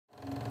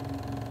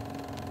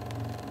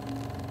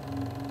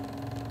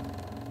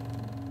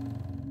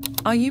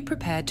Are you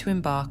prepared to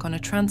embark on a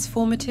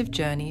transformative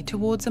journey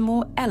towards a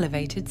more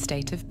elevated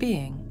state of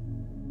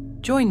being?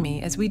 Join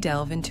me as we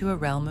delve into a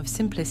realm of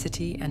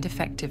simplicity and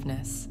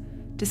effectiveness,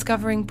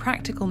 discovering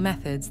practical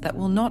methods that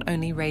will not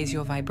only raise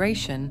your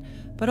vibration,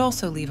 but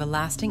also leave a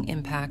lasting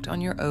impact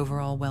on your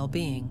overall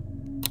well-being.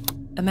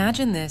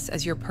 Imagine this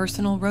as your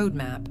personal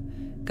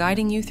roadmap,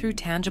 guiding you through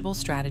tangible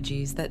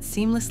strategies that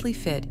seamlessly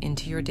fit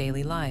into your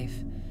daily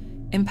life,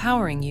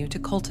 empowering you to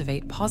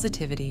cultivate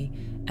positivity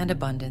and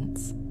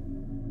abundance.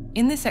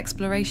 In this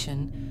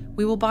exploration,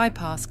 we will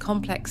bypass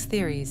complex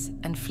theories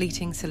and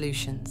fleeting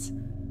solutions,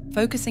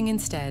 focusing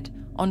instead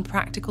on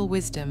practical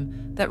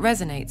wisdom that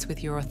resonates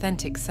with your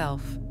authentic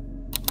self.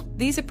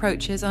 These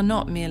approaches are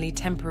not merely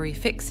temporary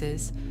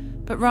fixes,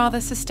 but rather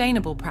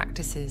sustainable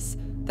practices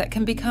that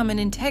can become an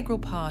integral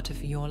part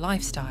of your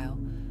lifestyle,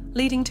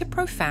 leading to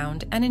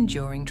profound and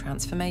enduring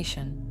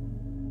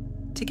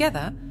transformation.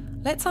 Together,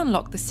 let's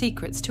unlock the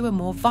secrets to a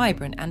more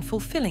vibrant and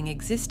fulfilling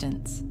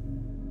existence.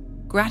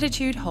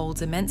 Gratitude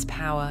holds immense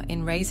power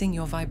in raising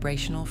your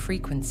vibrational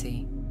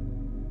frequency.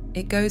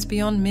 It goes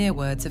beyond mere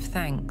words of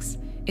thanks.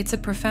 It's a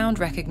profound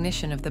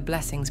recognition of the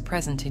blessings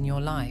present in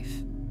your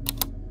life.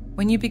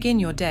 When you begin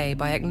your day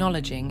by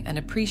acknowledging and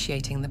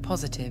appreciating the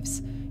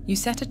positives, you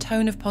set a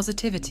tone of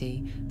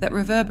positivity that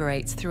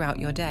reverberates throughout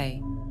your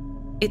day.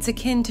 It's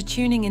akin to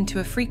tuning into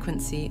a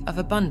frequency of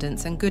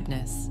abundance and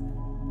goodness.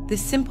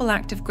 This simple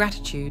act of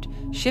gratitude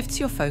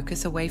shifts your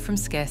focus away from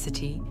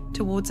scarcity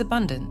towards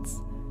abundance.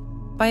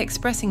 By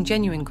expressing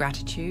genuine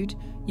gratitude,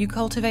 you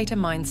cultivate a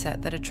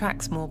mindset that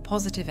attracts more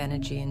positive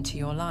energy into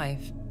your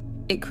life.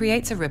 It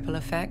creates a ripple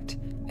effect.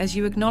 As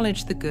you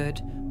acknowledge the good,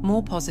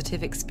 more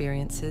positive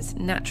experiences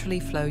naturally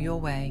flow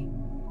your way.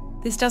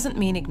 This doesn't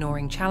mean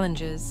ignoring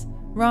challenges.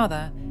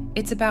 Rather,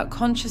 it's about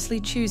consciously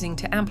choosing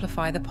to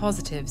amplify the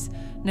positives,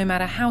 no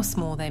matter how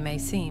small they may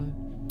seem.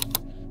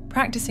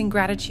 Practicing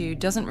gratitude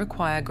doesn't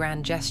require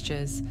grand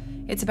gestures.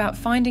 It's about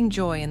finding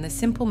joy in the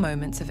simple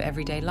moments of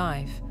everyday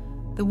life.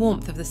 The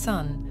warmth of the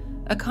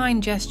sun, a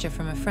kind gesture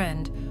from a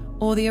friend,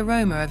 or the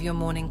aroma of your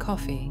morning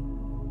coffee.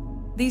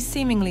 These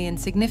seemingly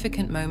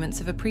insignificant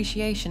moments of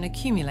appreciation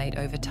accumulate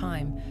over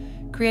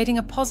time, creating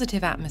a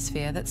positive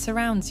atmosphere that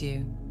surrounds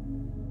you.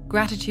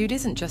 Gratitude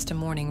isn't just a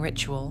morning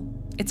ritual,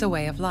 it's a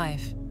way of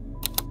life.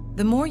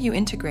 The more you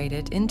integrate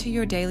it into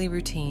your daily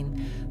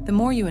routine, the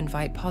more you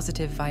invite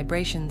positive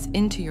vibrations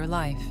into your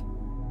life.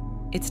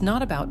 It's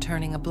not about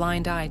turning a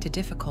blind eye to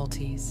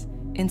difficulties.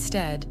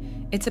 Instead,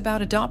 it's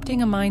about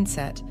adopting a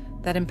mindset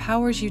that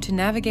empowers you to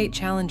navigate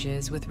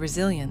challenges with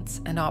resilience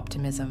and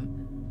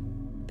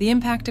optimism. The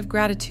impact of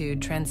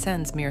gratitude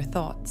transcends mere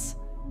thoughts.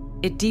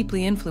 It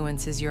deeply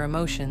influences your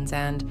emotions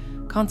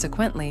and,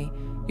 consequently,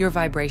 your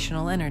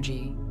vibrational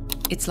energy.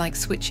 It's like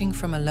switching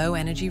from a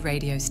low-energy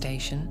radio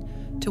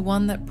station to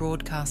one that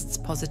broadcasts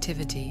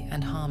positivity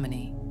and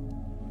harmony.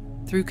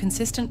 Through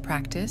consistent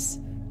practice,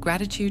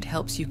 gratitude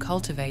helps you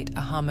cultivate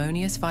a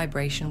harmonious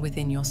vibration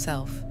within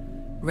yourself,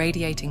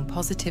 radiating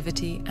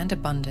positivity and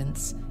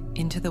abundance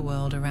into the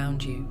world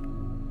around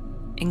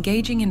you.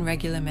 Engaging in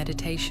regular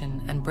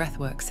meditation and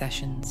breathwork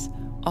sessions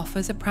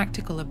offers a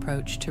practical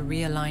approach to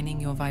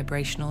realigning your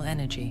vibrational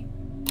energy.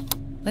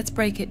 Let's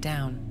break it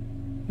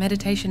down.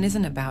 Meditation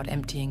isn't about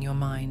emptying your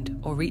mind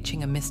or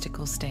reaching a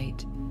mystical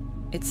state.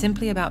 It's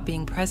simply about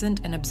being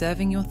present and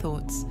observing your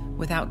thoughts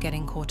without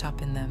getting caught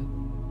up in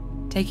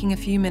them. Taking a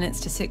few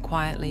minutes to sit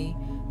quietly,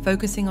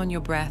 focusing on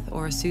your breath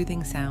or a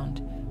soothing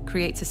sound,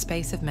 creates a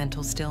space of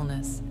mental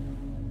stillness.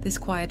 This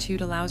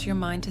quietude allows your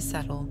mind to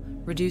settle,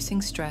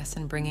 reducing stress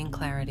and bringing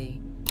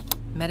clarity.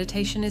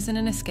 Meditation isn't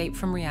an escape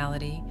from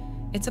reality,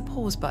 it's a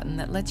pause button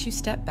that lets you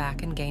step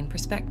back and gain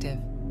perspective.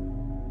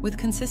 With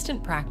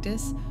consistent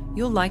practice,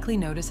 you'll likely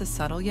notice a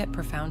subtle yet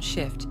profound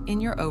shift in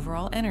your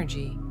overall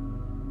energy.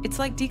 It's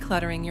like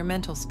decluttering your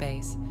mental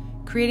space,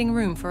 creating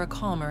room for a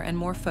calmer and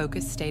more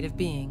focused state of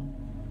being.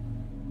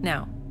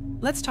 Now,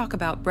 let's talk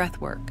about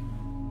breath work.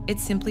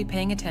 It's simply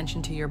paying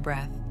attention to your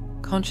breath,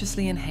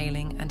 consciously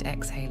inhaling and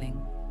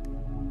exhaling.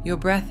 Your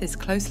breath is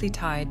closely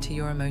tied to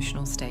your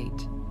emotional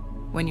state.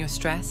 When you're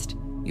stressed,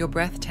 your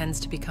breath tends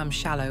to become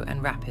shallow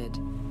and rapid.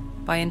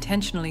 By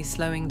intentionally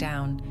slowing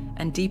down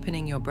and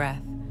deepening your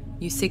breath,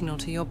 you signal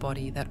to your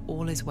body that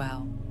all is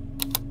well.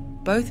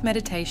 Both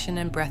meditation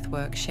and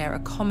breathwork share a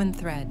common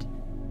thread.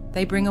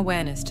 They bring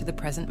awareness to the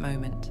present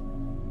moment.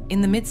 In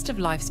the midst of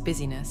life's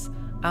busyness,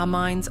 our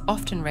minds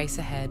often race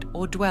ahead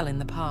or dwell in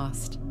the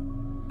past.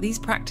 These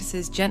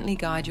practices gently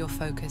guide your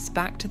focus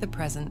back to the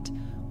present,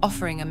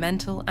 offering a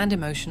mental and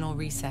emotional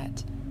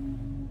reset.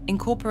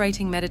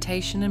 Incorporating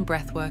meditation and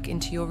breathwork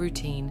into your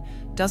routine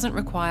doesn't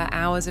require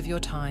hours of your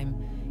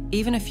time.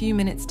 Even a few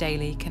minutes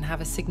daily can have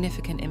a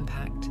significant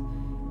impact.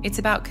 It's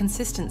about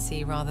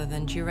consistency rather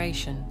than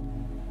duration.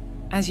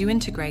 As you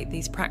integrate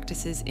these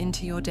practices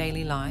into your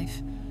daily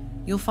life,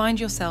 you'll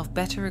find yourself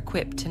better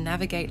equipped to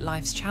navigate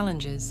life's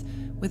challenges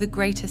with a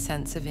greater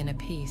sense of inner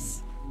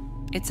peace.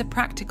 It's a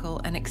practical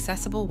and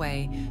accessible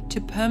way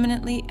to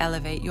permanently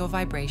elevate your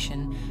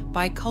vibration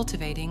by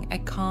cultivating a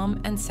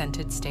calm and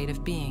centered state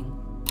of being.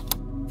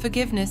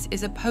 Forgiveness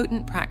is a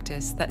potent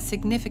practice that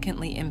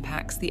significantly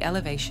impacts the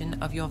elevation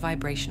of your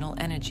vibrational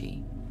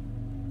energy.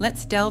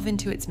 Let's delve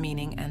into its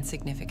meaning and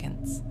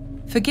significance.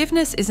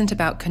 Forgiveness isn't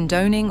about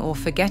condoning or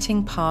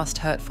forgetting past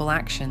hurtful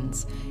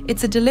actions.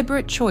 It's a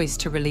deliberate choice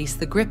to release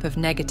the grip of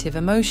negative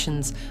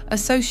emotions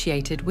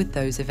associated with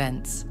those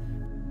events.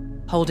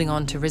 Holding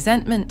on to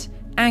resentment,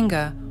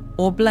 anger,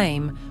 or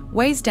blame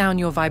weighs down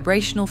your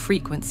vibrational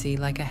frequency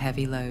like a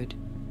heavy load.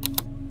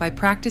 By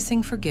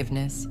practicing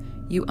forgiveness,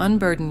 you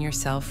unburden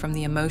yourself from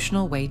the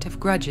emotional weight of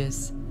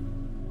grudges.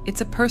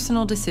 It's a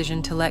personal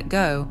decision to let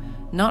go,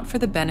 not for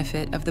the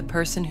benefit of the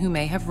person who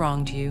may have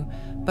wronged you,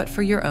 but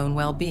for your own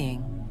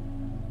well-being.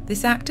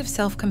 This act of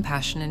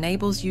self-compassion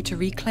enables you to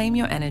reclaim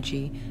your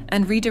energy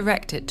and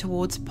redirect it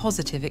towards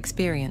positive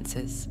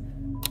experiences.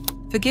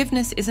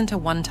 Forgiveness isn't a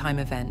one-time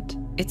event,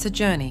 it's a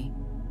journey.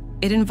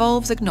 It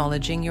involves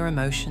acknowledging your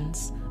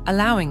emotions,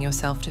 allowing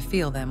yourself to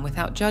feel them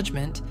without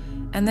judgment,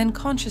 and then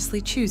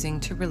consciously choosing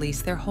to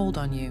release their hold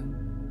on you.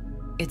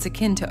 It's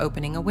akin to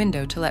opening a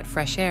window to let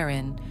fresh air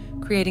in,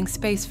 creating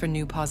space for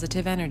new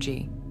positive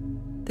energy.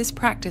 This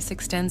practice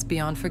extends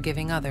beyond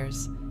forgiving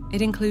others.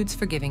 It includes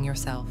forgiving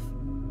yourself.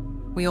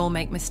 We all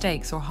make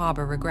mistakes or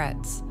harbor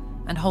regrets,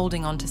 and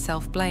holding on to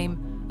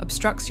self-blame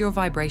obstructs your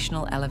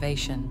vibrational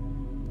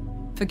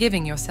elevation.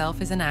 Forgiving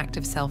yourself is an act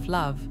of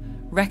self-love,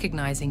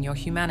 recognizing your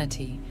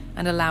humanity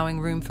and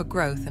allowing room for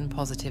growth and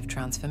positive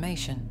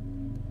transformation.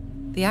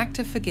 The act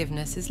of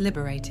forgiveness is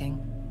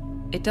liberating.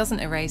 It doesn't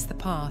erase the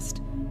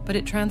past, but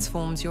it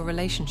transforms your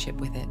relationship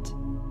with it.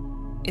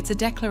 It's a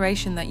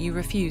declaration that you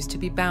refuse to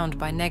be bound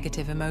by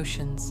negative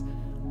emotions,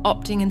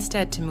 opting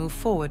instead to move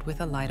forward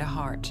with a lighter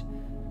heart.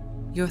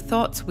 Your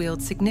thoughts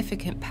wield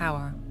significant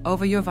power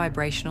over your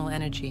vibrational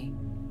energy.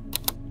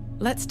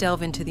 Let's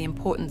delve into the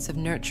importance of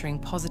nurturing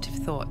positive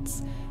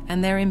thoughts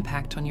and their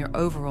impact on your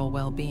overall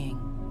well-being.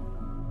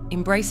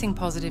 Embracing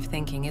positive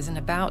thinking isn't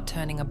about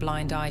turning a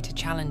blind eye to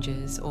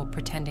challenges or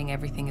pretending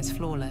everything is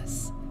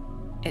flawless.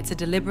 It's a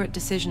deliberate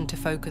decision to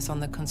focus on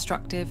the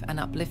constructive and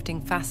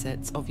uplifting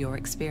facets of your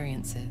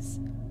experiences.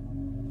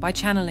 By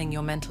channeling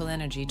your mental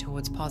energy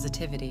towards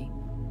positivity,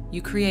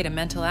 you create a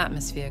mental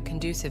atmosphere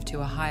conducive to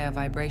a higher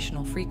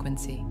vibrational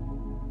frequency.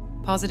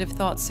 Positive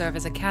thoughts serve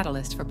as a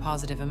catalyst for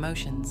positive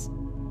emotions.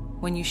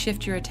 When you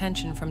shift your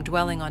attention from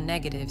dwelling on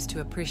negatives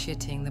to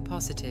appreciating the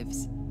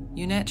positives,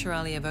 you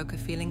naturally evoke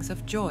feelings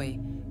of joy,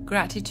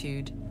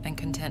 gratitude, and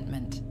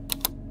contentment.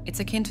 It's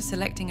akin to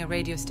selecting a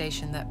radio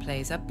station that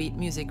plays upbeat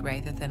music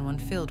rather than one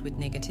filled with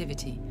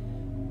negativity.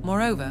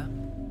 Moreover,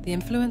 the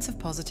influence of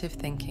positive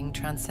thinking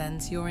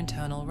transcends your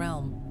internal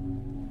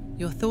realm.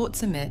 Your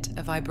thoughts emit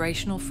a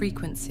vibrational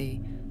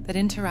frequency that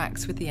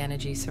interacts with the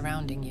energy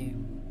surrounding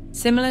you.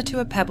 Similar to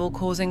a pebble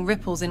causing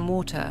ripples in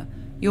water,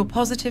 your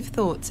positive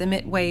thoughts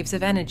emit waves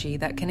of energy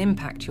that can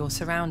impact your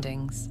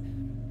surroundings.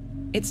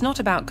 It's not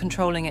about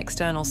controlling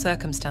external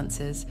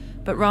circumstances,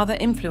 but rather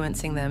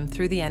influencing them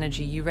through the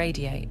energy you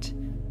radiate.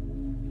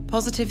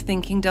 Positive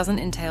thinking doesn't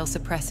entail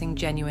suppressing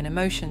genuine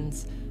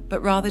emotions,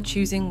 but rather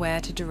choosing where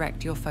to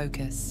direct your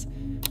focus.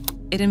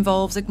 It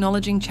involves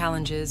acknowledging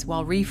challenges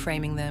while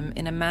reframing them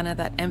in a manner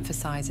that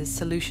emphasizes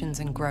solutions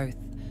and growth.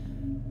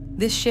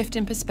 This shift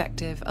in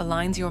perspective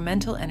aligns your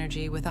mental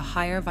energy with a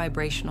higher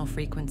vibrational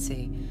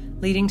frequency,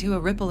 leading to a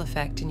ripple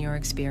effect in your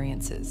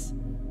experiences.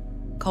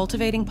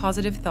 Cultivating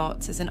positive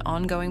thoughts is an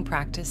ongoing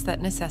practice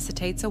that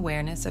necessitates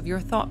awareness of your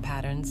thought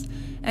patterns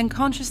and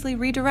consciously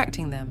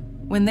redirecting them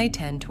when they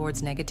tend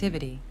towards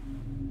negativity.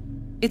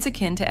 It's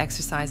akin to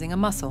exercising a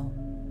muscle.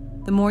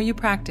 The more you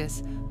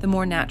practice, the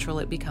more natural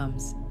it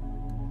becomes.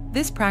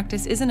 This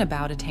practice isn't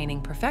about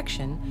attaining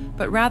perfection,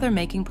 but rather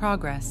making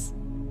progress.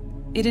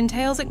 It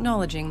entails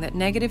acknowledging that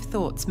negative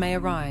thoughts may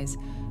arise,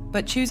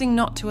 but choosing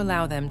not to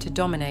allow them to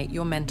dominate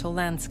your mental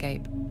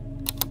landscape.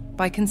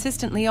 By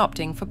consistently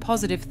opting for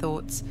positive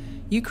thoughts,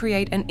 you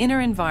create an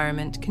inner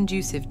environment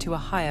conducive to a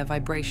higher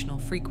vibrational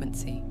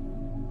frequency.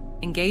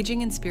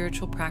 Engaging in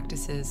spiritual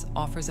practices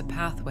offers a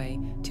pathway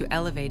to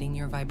elevating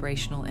your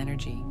vibrational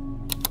energy.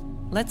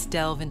 Let's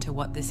delve into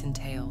what this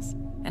entails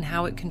and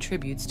how it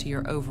contributes to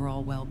your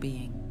overall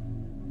well-being.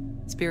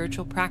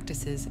 Spiritual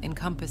practices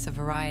encompass a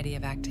variety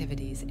of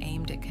activities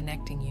aimed at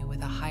connecting you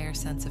with a higher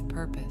sense of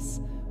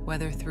purpose,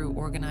 whether through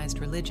organized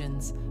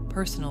religions,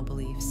 personal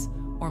beliefs,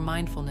 or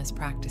mindfulness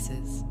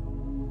practices.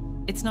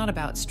 It's not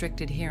about strict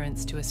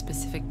adherence to a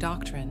specific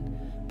doctrine,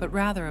 but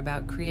rather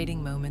about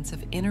creating moments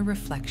of inner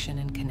reflection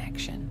and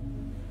connection.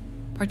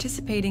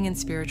 Participating in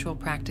spiritual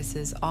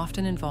practices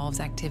often involves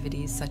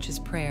activities such as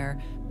prayer,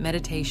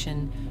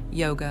 meditation,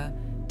 yoga,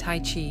 Tai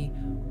Chi,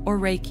 or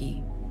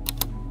Reiki.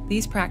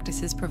 These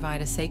practices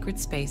provide a sacred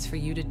space for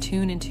you to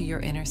tune into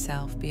your inner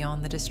self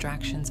beyond the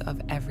distractions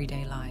of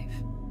everyday life.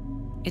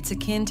 It's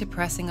akin to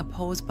pressing a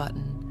pause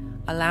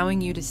button,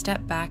 allowing you to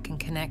step back and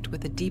connect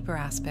with a deeper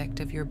aspect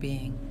of your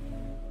being.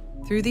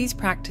 Through these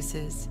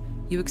practices,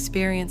 you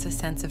experience a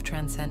sense of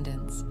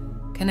transcendence,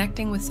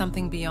 connecting with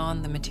something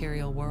beyond the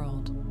material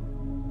world.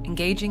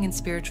 Engaging in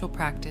spiritual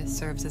practice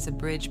serves as a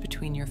bridge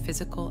between your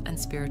physical and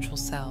spiritual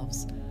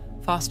selves,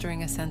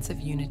 fostering a sense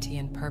of unity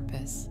and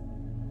purpose.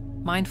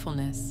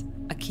 Mindfulness,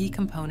 a key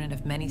component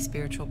of many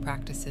spiritual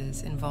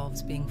practices,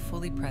 involves being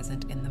fully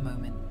present in the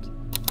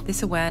moment.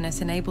 This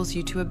awareness enables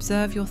you to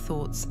observe your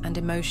thoughts and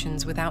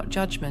emotions without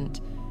judgment,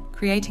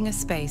 creating a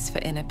space for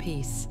inner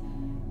peace.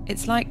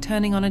 It's like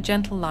turning on a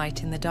gentle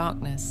light in the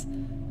darkness,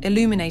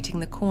 illuminating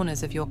the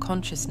corners of your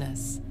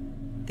consciousness.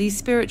 These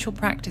spiritual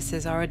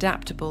practices are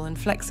adaptable and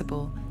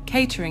flexible,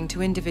 catering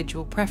to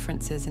individual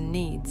preferences and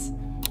needs.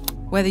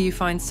 Whether you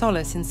find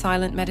solace in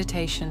silent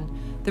meditation,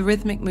 the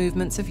rhythmic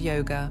movements of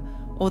yoga,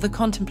 or the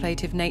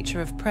contemplative nature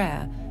of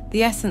prayer,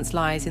 the essence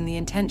lies in the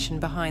intention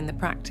behind the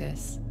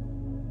practice.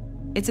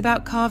 It's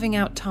about carving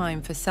out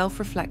time for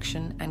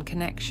self-reflection and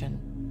connection,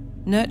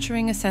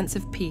 nurturing a sense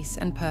of peace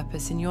and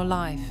purpose in your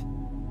life.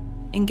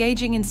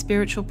 Engaging in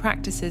spiritual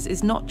practices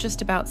is not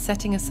just about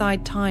setting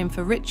aside time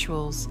for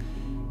rituals,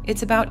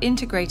 it's about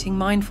integrating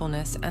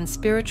mindfulness and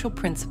spiritual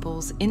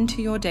principles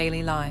into your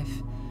daily life.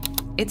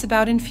 It's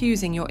about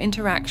infusing your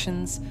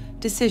interactions,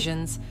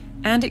 decisions,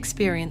 and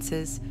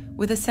experiences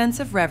with a sense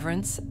of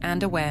reverence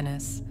and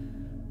awareness.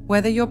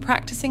 Whether you're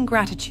practicing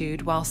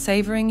gratitude while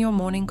savoring your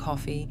morning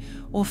coffee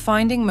or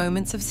finding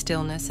moments of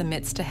stillness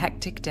amidst a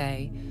hectic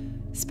day,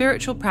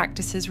 spiritual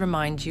practices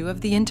remind you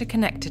of the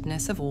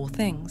interconnectedness of all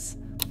things.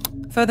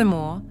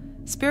 Furthermore,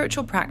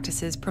 spiritual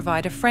practices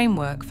provide a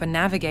framework for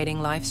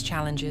navigating life's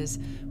challenges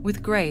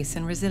with grace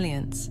and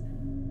resilience.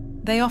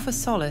 They offer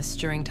solace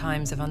during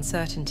times of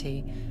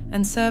uncertainty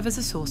and serve as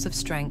a source of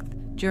strength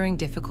during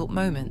difficult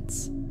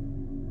moments.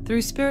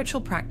 Through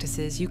spiritual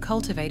practices, you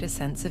cultivate a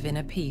sense of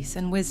inner peace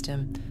and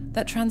wisdom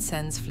that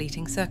transcends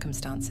fleeting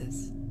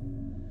circumstances.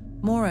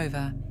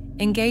 Moreover,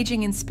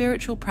 engaging in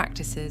spiritual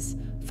practices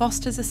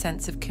fosters a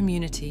sense of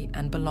community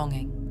and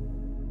belonging.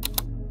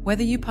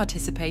 Whether you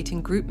participate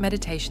in group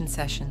meditation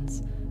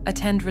sessions,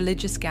 attend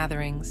religious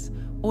gatherings,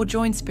 or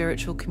join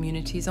spiritual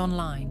communities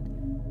online,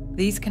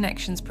 these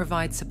connections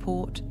provide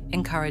support,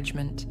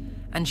 encouragement,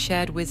 and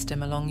shared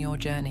wisdom along your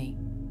journey.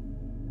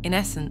 In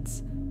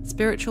essence,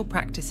 spiritual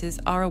practices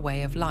are a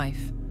way of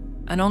life,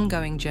 an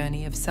ongoing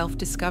journey of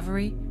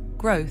self-discovery,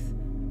 growth,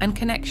 and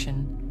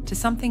connection to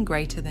something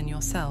greater than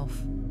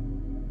yourself.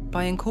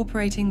 By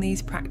incorporating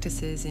these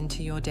practices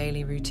into your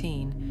daily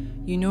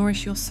routine, you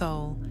nourish your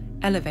soul,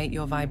 elevate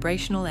your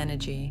vibrational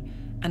energy,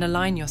 and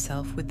align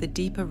yourself with the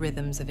deeper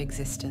rhythms of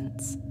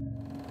existence.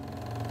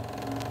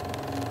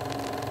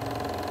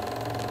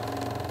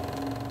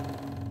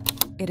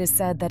 It is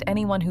said that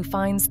anyone who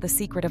finds the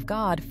secret of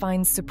God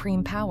finds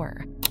supreme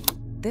power.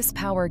 This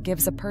power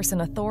gives a person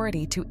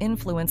authority to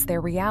influence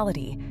their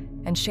reality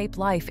and shape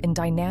life in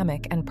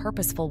dynamic and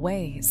purposeful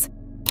ways.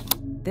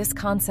 This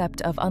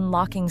concept of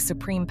unlocking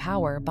supreme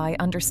power by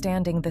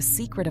understanding the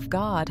secret of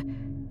God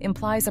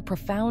implies a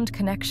profound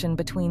connection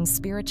between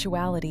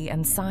spirituality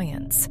and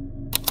science.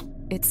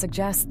 It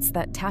suggests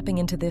that tapping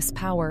into this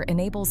power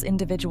enables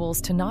individuals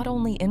to not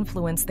only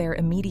influence their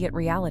immediate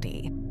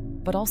reality,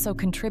 but also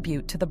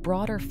contribute to the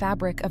broader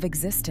fabric of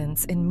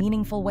existence in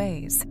meaningful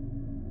ways.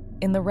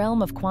 In the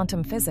realm of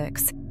quantum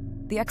physics,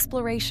 the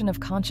exploration of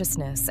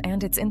consciousness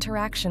and its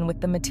interaction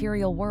with the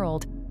material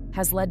world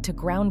has led to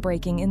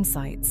groundbreaking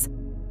insights.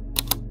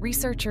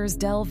 Researchers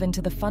delve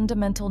into the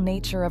fundamental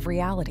nature of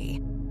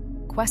reality,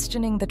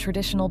 questioning the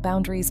traditional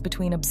boundaries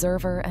between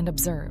observer and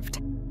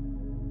observed.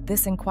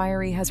 This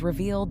inquiry has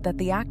revealed that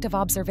the act of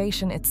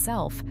observation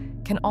itself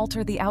can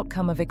alter the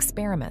outcome of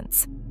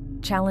experiments,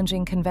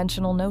 challenging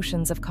conventional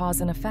notions of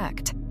cause and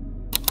effect.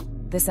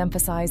 This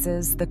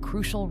emphasizes the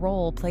crucial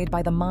role played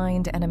by the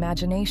mind and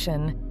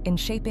imagination in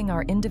shaping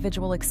our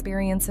individual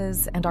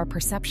experiences and our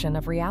perception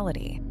of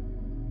reality.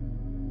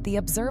 The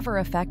observer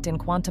effect in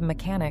quantum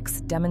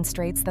mechanics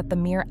demonstrates that the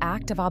mere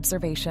act of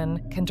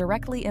observation can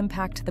directly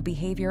impact the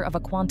behavior of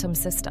a quantum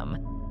system,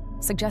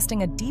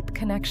 suggesting a deep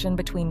connection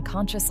between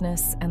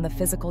consciousness and the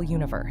physical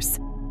universe.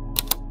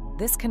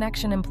 This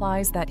connection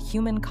implies that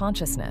human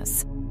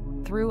consciousness,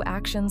 through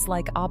actions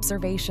like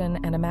observation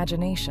and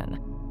imagination,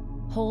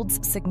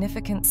 holds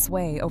significant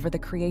sway over the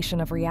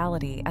creation of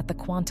reality at the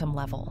quantum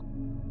level.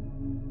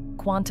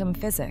 Quantum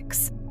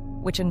physics,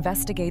 which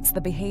investigates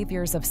the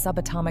behaviors of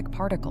subatomic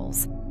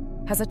particles,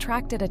 has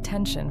attracted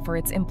attention for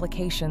its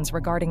implications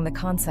regarding the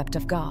concept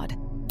of God,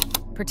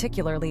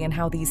 particularly in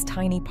how these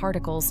tiny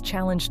particles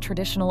challenge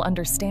traditional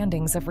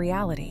understandings of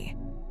reality.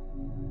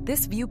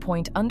 This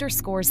viewpoint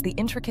underscores the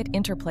intricate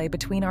interplay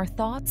between our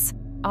thoughts,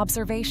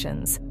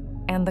 observations,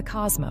 and the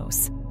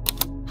cosmos,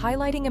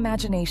 highlighting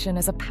imagination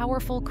as a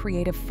powerful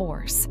creative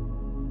force.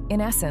 In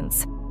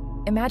essence,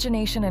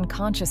 imagination and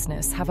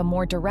consciousness have a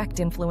more direct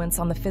influence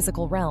on the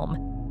physical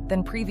realm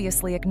than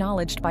previously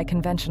acknowledged by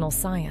conventional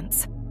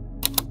science.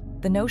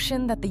 The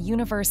notion that the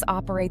universe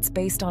operates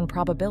based on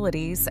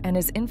probabilities and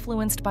is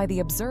influenced by the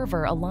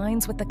observer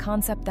aligns with the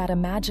concept that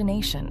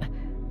imagination,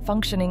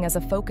 functioning as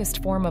a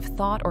focused form of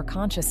thought or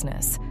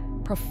consciousness,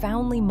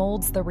 profoundly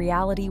molds the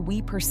reality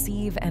we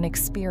perceive and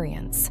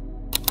experience.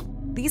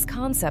 These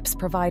concepts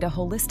provide a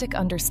holistic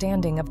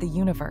understanding of the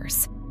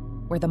universe,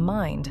 where the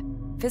mind,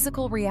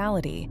 physical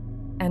reality,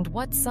 and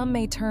what some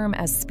may term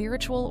as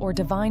spiritual or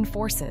divine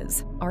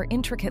forces are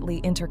intricately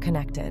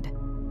interconnected.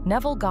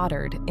 Neville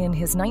Goddard, in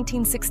his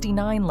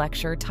 1969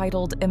 lecture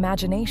titled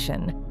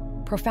Imagination,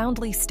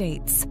 profoundly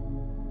states,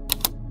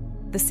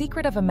 "The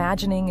secret of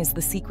imagining is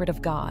the secret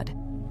of God.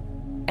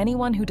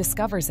 Anyone who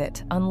discovers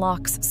it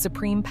unlocks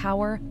supreme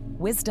power,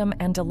 wisdom,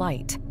 and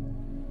delight.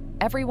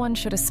 Everyone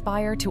should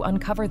aspire to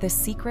uncover this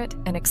secret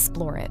and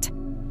explore it.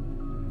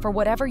 For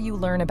whatever you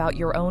learn about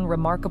your own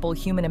remarkable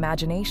human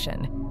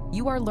imagination,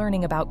 you are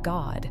learning about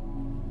God,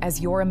 as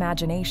your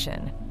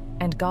imagination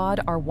and God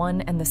are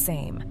one and the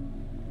same.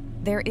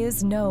 There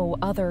is no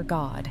other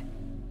God.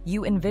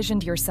 You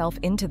envisioned yourself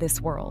into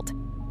this world,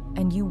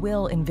 and you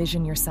will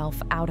envision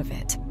yourself out of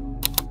it.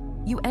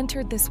 You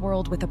entered this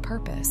world with a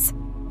purpose,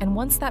 and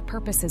once that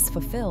purpose is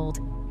fulfilled,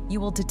 you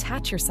will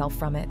detach yourself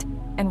from it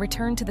and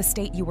return to the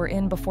state you were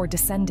in before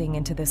descending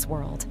into this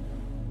world.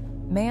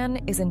 Man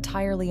is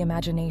entirely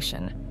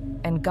imagination,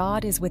 and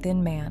God is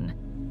within man,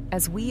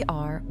 as we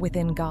are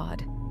within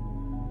God.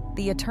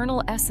 The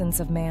eternal essence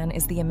of man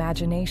is the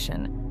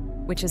imagination,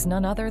 which is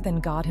none other than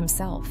God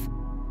himself.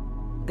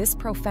 This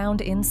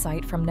profound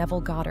insight from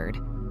Neville Goddard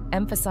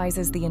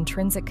emphasizes the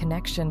intrinsic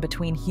connection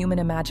between human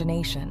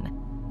imagination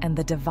and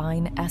the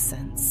divine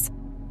essence.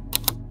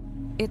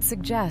 It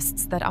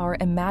suggests that our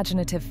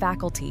imaginative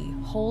faculty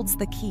holds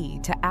the key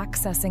to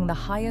accessing the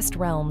highest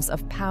realms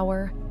of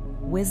power,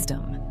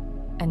 wisdom,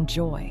 and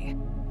joy.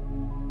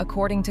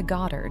 According to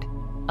Goddard,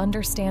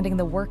 understanding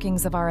the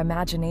workings of our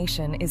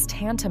imagination is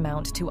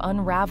tantamount to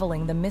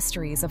unraveling the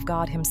mysteries of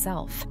God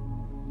himself.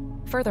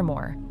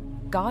 Furthermore,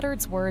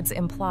 Goddard's words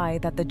imply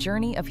that the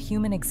journey of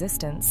human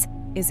existence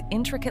is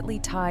intricately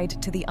tied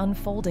to the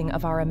unfolding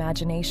of our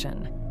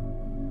imagination.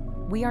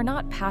 We are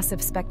not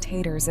passive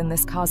spectators in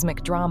this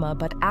cosmic drama,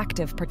 but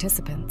active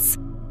participants,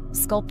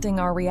 sculpting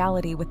our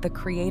reality with the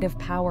creative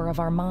power of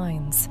our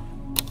minds.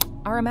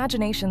 Our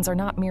imaginations are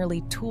not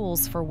merely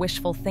tools for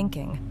wishful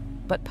thinking,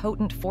 but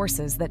potent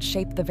forces that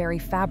shape the very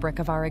fabric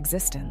of our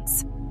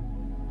existence.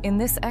 In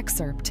this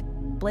excerpt,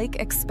 Blake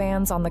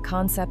expands on the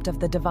concept of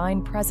the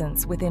divine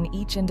presence within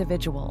each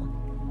individual,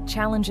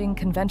 challenging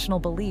conventional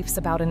beliefs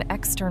about an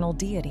external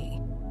deity.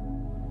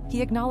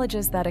 He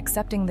acknowledges that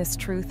accepting this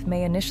truth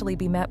may initially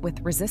be met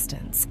with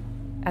resistance,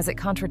 as it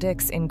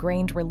contradicts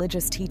ingrained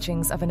religious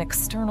teachings of an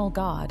external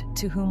God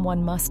to whom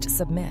one must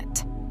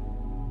submit.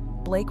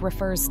 Blake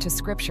refers to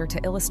Scripture to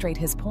illustrate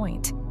his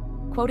point,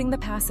 quoting the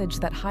passage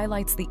that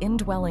highlights the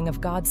indwelling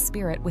of God's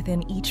Spirit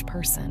within each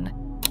person.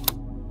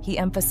 He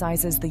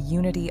emphasizes the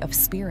unity of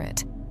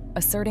spirit,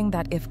 asserting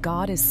that if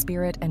God is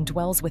spirit and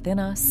dwells within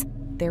us,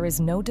 there is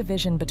no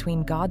division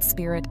between God's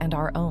Spirit and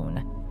our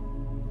own.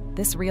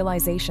 This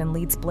realization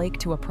leads Blake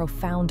to a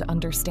profound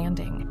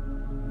understanding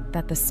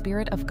that the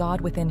Spirit of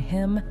God within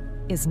him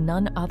is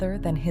none other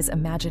than his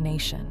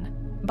imagination.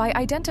 By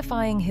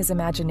identifying his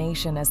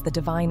imagination as the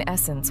divine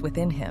essence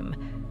within him,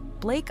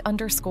 Blake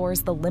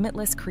underscores the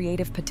limitless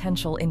creative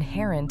potential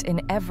inherent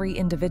in every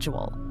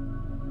individual.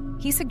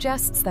 He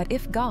suggests that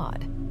if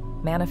God,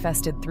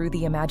 manifested through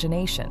the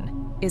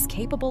imagination, is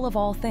capable of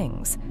all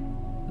things,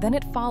 then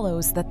it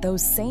follows that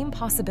those same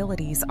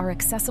possibilities are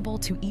accessible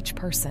to each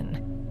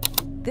person.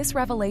 This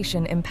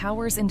revelation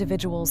empowers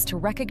individuals to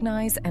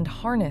recognize and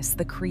harness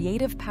the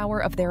creative power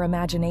of their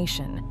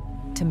imagination,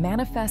 to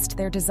manifest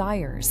their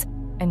desires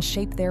and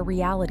shape their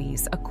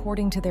realities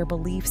according to their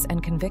beliefs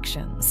and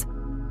convictions.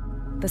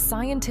 The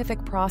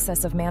scientific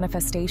process of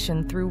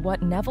manifestation through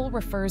what Neville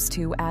refers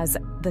to as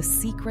the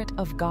secret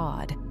of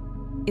God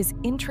is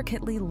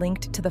intricately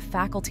linked to the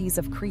faculties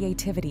of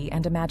creativity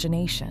and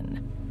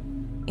imagination.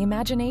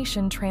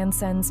 Imagination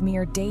transcends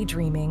mere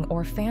daydreaming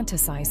or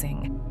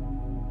fantasizing.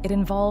 It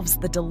involves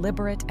the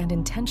deliberate and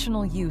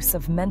intentional use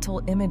of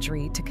mental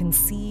imagery to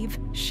conceive,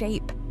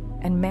 shape,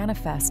 and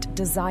manifest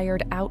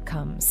desired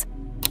outcomes.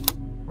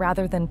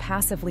 Rather than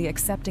passively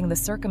accepting the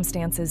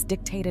circumstances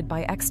dictated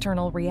by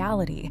external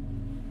reality,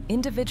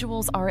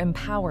 individuals are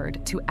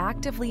empowered to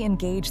actively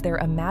engage their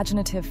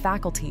imaginative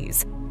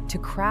faculties to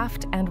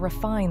craft and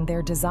refine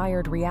their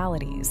desired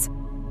realities.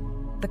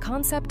 The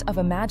concept of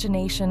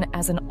imagination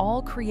as an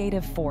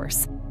all-creative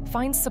force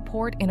finds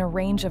support in a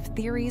range of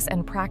theories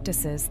and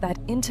practices that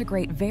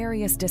integrate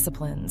various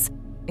disciplines,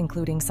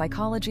 including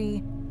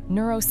psychology,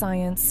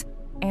 neuroscience,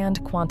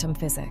 and quantum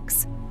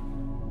physics.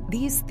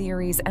 These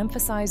theories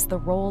emphasize the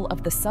role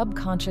of the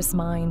subconscious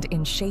mind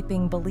in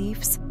shaping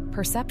beliefs,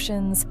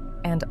 perceptions,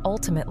 and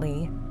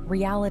ultimately,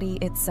 reality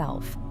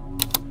itself.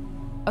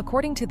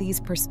 According to these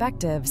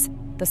perspectives,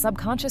 the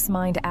subconscious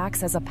mind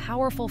acts as a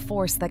powerful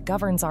force that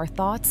governs our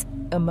thoughts,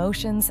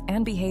 emotions,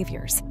 and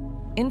behaviors,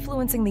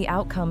 influencing the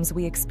outcomes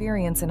we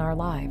experience in our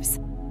lives.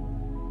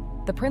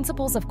 The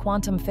principles of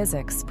quantum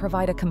physics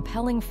provide a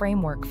compelling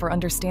framework for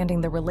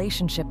understanding the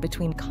relationship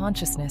between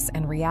consciousness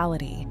and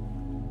reality.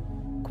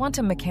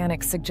 Quantum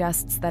mechanics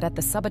suggests that at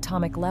the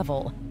subatomic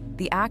level,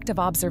 the act of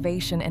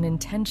observation and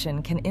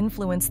intention can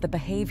influence the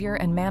behavior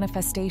and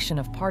manifestation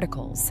of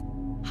particles,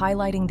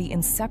 highlighting the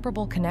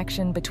inseparable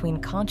connection between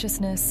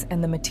consciousness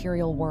and the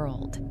material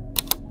world.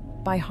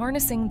 By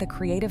harnessing the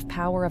creative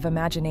power of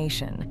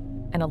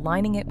imagination and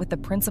aligning it with the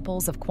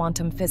principles of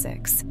quantum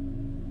physics,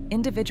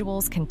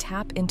 individuals can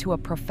tap into a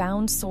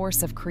profound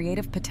source of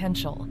creative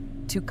potential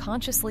to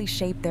consciously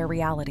shape their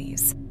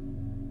realities.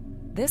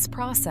 This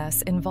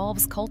process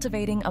involves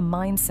cultivating a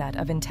mindset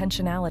of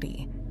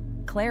intentionality,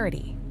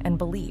 clarity, and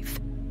belief,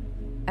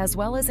 as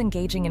well as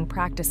engaging in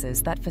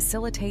practices that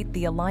facilitate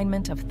the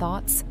alignment of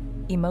thoughts,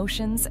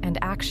 emotions, and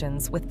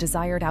actions with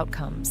desired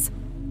outcomes.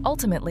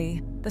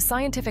 Ultimately, the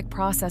scientific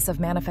process of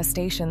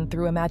manifestation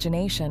through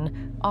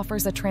imagination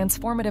offers a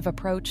transformative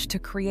approach to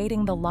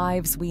creating the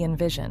lives we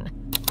envision,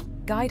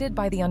 guided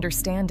by the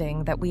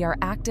understanding that we are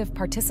active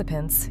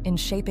participants in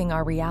shaping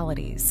our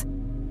realities.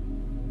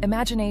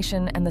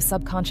 Imagination and the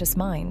subconscious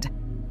mind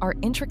are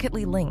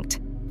intricately linked,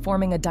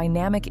 forming a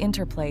dynamic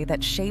interplay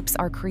that shapes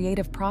our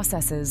creative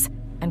processes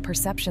and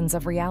perceptions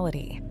of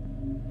reality.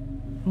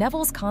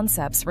 Neville's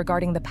concepts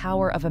regarding the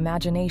power of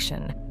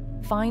imagination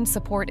find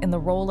support in the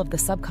role of the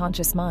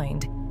subconscious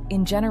mind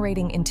in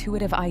generating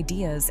intuitive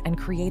ideas and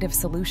creative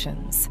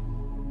solutions.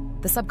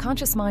 The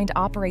subconscious mind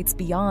operates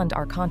beyond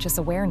our conscious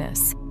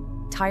awareness,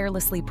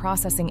 tirelessly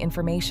processing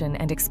information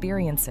and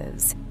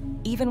experiences,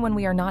 even when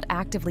we are not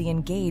actively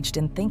engaged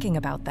in thinking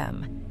about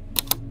them.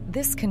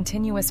 This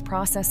continuous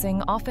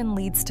processing often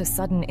leads to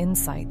sudden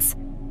insights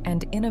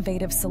and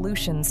innovative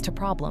solutions to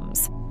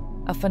problems,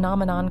 a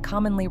phenomenon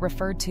commonly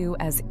referred to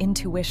as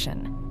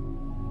intuition.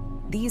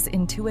 These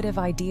intuitive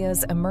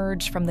ideas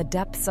emerge from the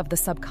depths of the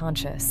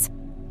subconscious,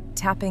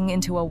 tapping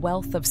into a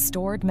wealth of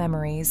stored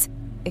memories,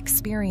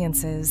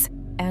 experiences,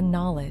 and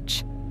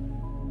knowledge.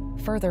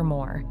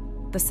 Furthermore,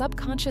 the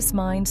subconscious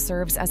mind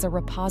serves as a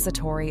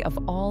repository of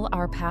all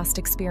our past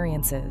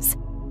experiences,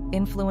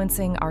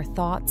 influencing our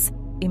thoughts,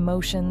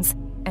 emotions,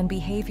 and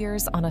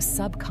behaviors on a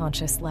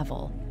subconscious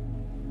level.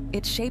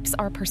 It shapes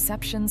our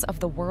perceptions of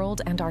the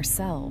world and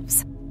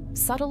ourselves,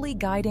 subtly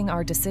guiding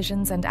our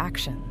decisions and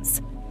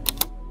actions.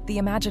 The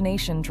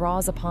imagination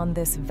draws upon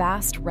this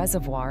vast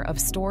reservoir of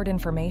stored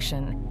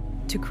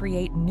information to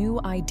create new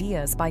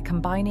ideas by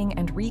combining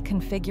and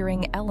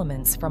reconfiguring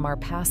elements from our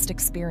past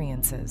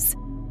experiences.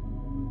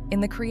 In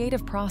the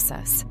creative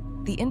process,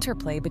 the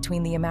interplay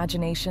between the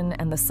imagination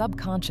and the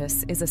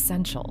subconscious is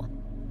essential.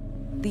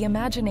 The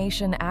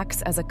imagination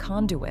acts as a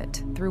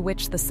conduit through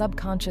which the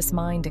subconscious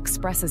mind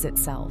expresses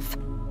itself,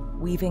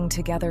 weaving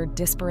together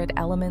disparate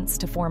elements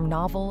to form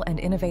novel and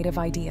innovative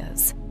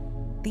ideas.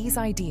 These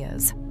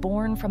ideas,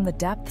 born from the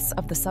depths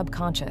of the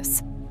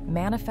subconscious,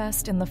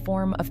 manifest in the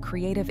form of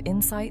creative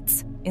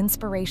insights,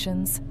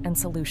 inspirations, and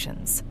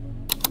solutions.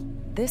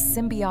 This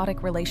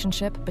symbiotic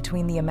relationship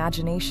between the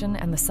imagination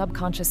and the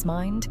subconscious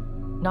mind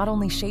not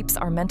only shapes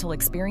our mental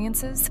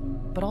experiences,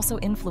 but also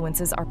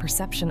influences our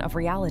perception of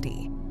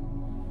reality.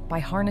 By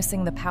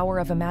harnessing the power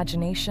of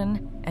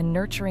imagination and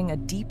nurturing a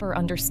deeper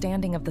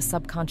understanding of the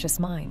subconscious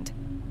mind,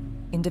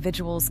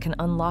 individuals can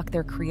unlock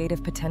their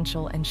creative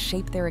potential and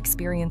shape their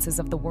experiences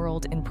of the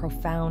world in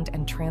profound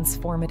and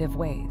transformative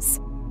ways.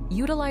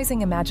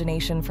 Utilizing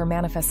imagination for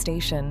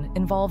manifestation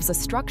involves a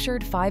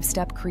structured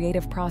 5-step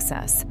creative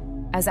process,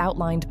 as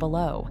outlined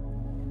below.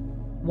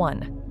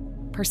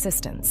 1.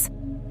 Persistence.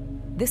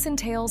 This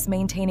entails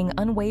maintaining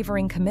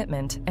unwavering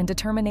commitment and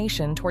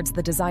determination towards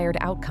the desired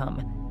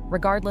outcome,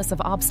 regardless of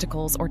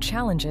obstacles or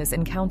challenges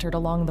encountered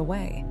along the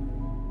way.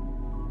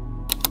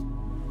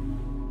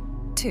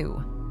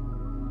 2.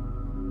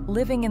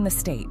 Living in the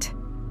state.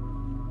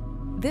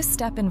 This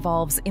step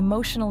involves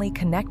emotionally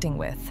connecting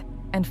with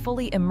and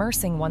fully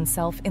immersing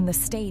oneself in the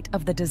state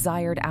of the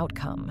desired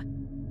outcome.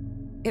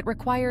 It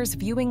requires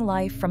viewing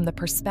life from the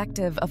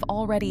perspective of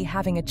already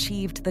having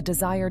achieved the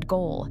desired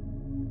goal,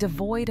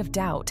 devoid of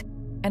doubt,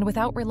 and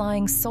without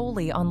relying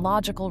solely on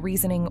logical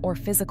reasoning or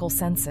physical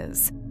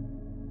senses.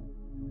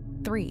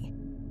 3.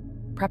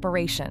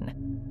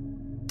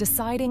 Preparation.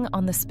 Deciding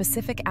on the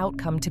specific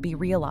outcome to be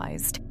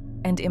realized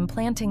and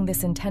implanting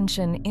this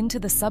intention into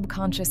the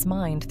subconscious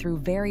mind through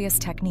various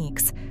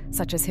techniques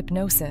such as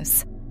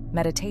hypnosis,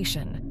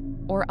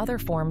 meditation, or other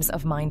forms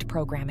of mind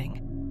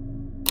programming.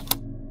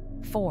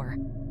 4.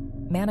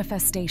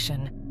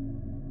 Manifestation.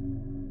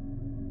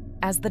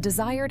 As the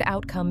desired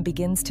outcome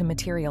begins to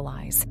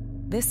materialize,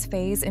 this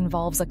phase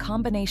involves a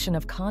combination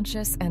of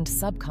conscious and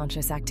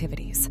subconscious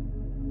activities.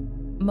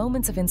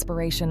 Moments of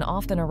inspiration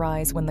often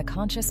arise when the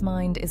conscious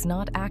mind is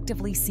not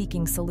actively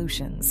seeking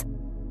solutions,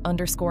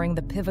 underscoring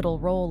the pivotal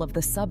role of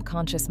the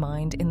subconscious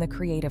mind in the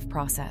creative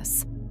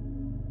process.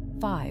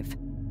 5.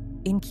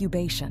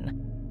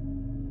 Incubation.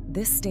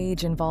 This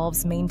stage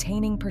involves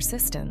maintaining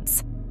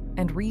persistence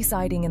and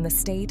residing in the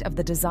state of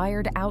the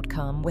desired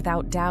outcome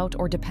without doubt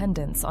or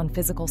dependence on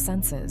physical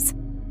senses.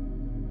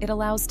 It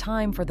allows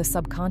time for the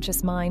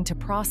subconscious mind to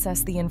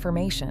process the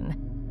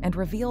information and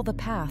reveal the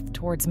path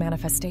towards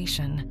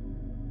manifestation.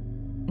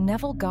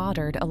 Neville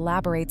Goddard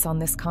elaborates on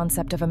this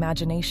concept of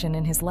imagination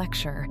in his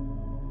lecture,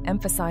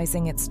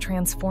 emphasizing its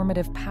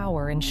transformative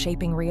power in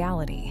shaping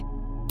reality.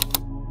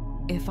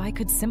 If I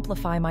could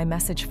simplify my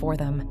message for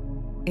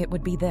them, it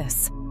would be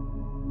this: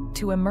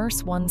 to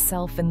immerse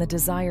oneself in the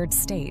desired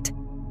state,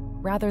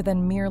 rather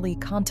than merely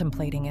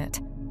contemplating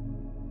it.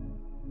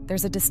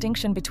 There's a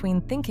distinction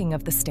between thinking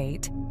of the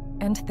state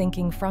and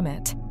thinking from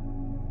it.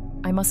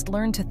 I must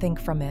learn to think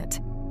from it.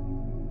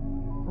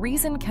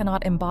 Reason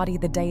cannot embody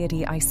the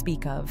deity I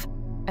speak of,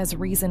 as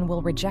reason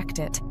will reject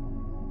it.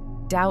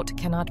 Doubt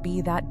cannot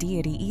be that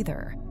deity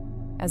either,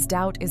 as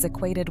doubt is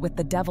equated with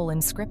the devil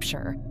in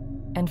Scripture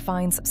and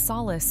finds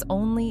solace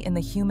only in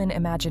the human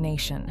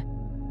imagination.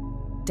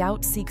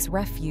 Doubt seeks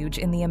refuge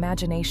in the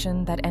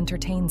imagination that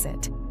entertains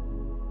it.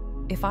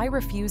 If I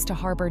refuse to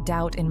harbor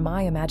doubt in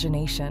my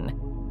imagination,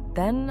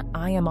 then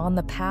I am on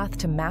the path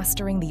to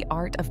mastering the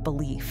art of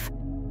belief.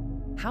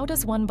 How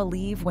does one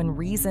believe when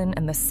reason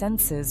and the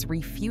senses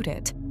refute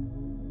it?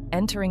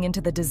 Entering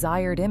into the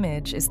desired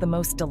image is the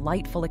most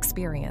delightful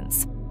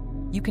experience.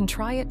 You can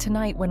try it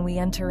tonight when we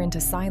enter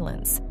into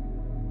silence.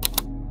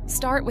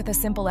 Start with a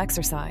simple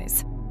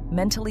exercise,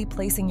 mentally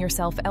placing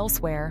yourself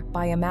elsewhere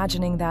by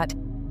imagining that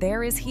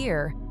there is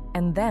here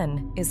and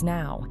then is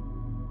now.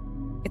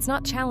 It's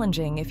not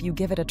challenging if you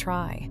give it a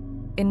try.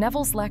 In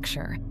Neville's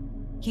lecture,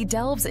 he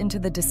delves into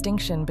the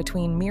distinction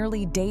between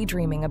merely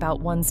daydreaming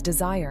about one's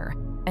desire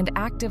and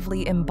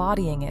actively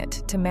embodying it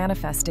to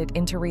manifest it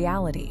into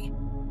reality.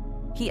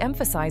 He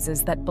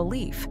emphasizes that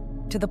belief,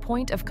 to the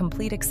point of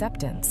complete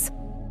acceptance,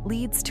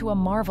 leads to a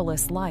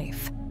marvelous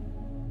life.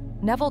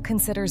 Neville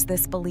considers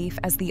this belief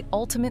as the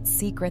ultimate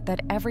secret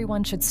that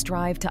everyone should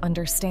strive to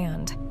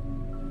understand.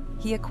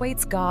 He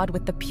equates God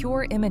with the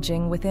pure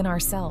imaging within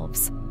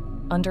ourselves,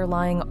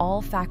 underlying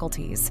all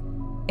faculties,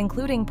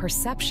 including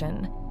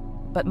perception,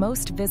 but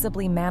most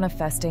visibly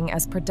manifesting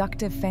as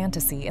productive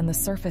fantasy in the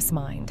surface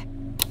mind.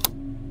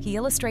 He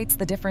illustrates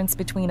the difference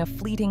between a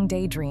fleeting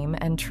daydream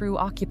and true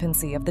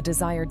occupancy of the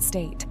desired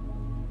state.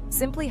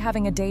 Simply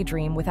having a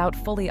daydream without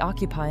fully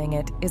occupying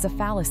it is a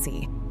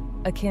fallacy,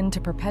 akin to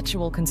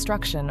perpetual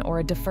construction or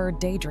a deferred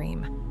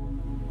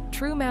daydream.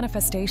 True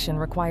manifestation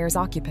requires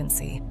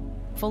occupancy,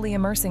 fully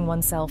immersing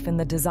oneself in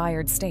the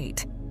desired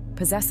state,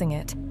 possessing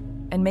it,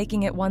 and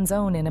making it one's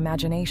own in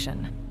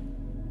imagination.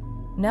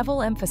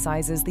 Neville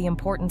emphasizes the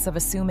importance of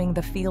assuming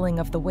the feeling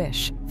of the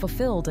wish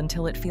fulfilled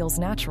until it feels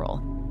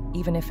natural,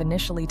 even if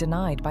initially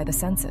denied by the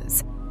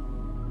senses.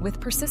 With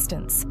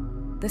persistence,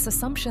 this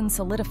assumption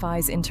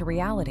solidifies into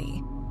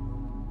reality.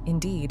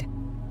 Indeed,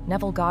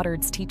 Neville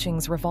Goddard's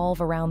teachings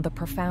revolve around the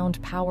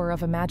profound power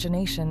of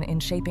imagination in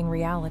shaping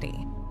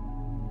reality.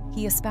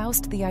 He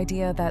espoused the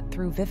idea that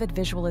through vivid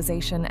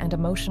visualization and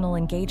emotional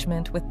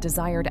engagement with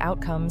desired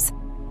outcomes,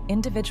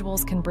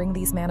 individuals can bring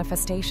these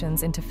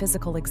manifestations into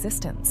physical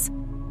existence.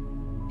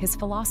 His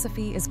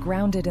philosophy is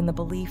grounded in the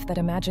belief that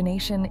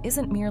imagination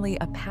isn't merely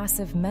a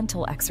passive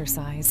mental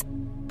exercise,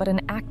 but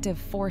an active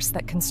force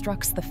that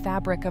constructs the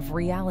fabric of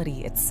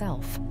reality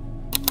itself.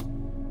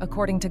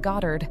 According to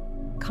Goddard,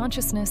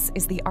 consciousness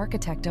is the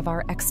architect of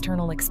our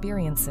external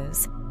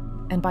experiences,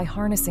 and by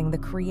harnessing the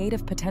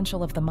creative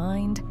potential of the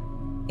mind,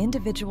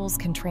 individuals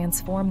can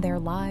transform their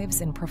lives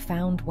in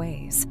profound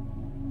ways.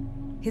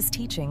 His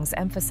teachings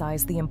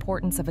emphasize the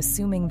importance of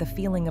assuming the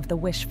feeling of the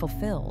wish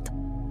fulfilled,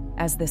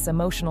 as this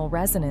emotional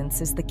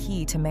resonance is the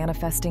key to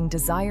manifesting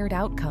desired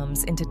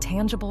outcomes into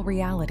tangible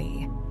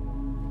reality.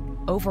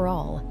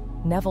 Overall,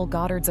 Neville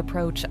Goddard's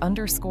approach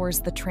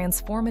underscores the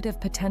transformative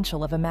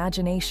potential of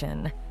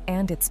imagination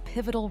and its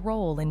pivotal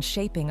role in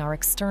shaping our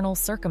external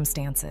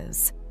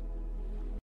circumstances.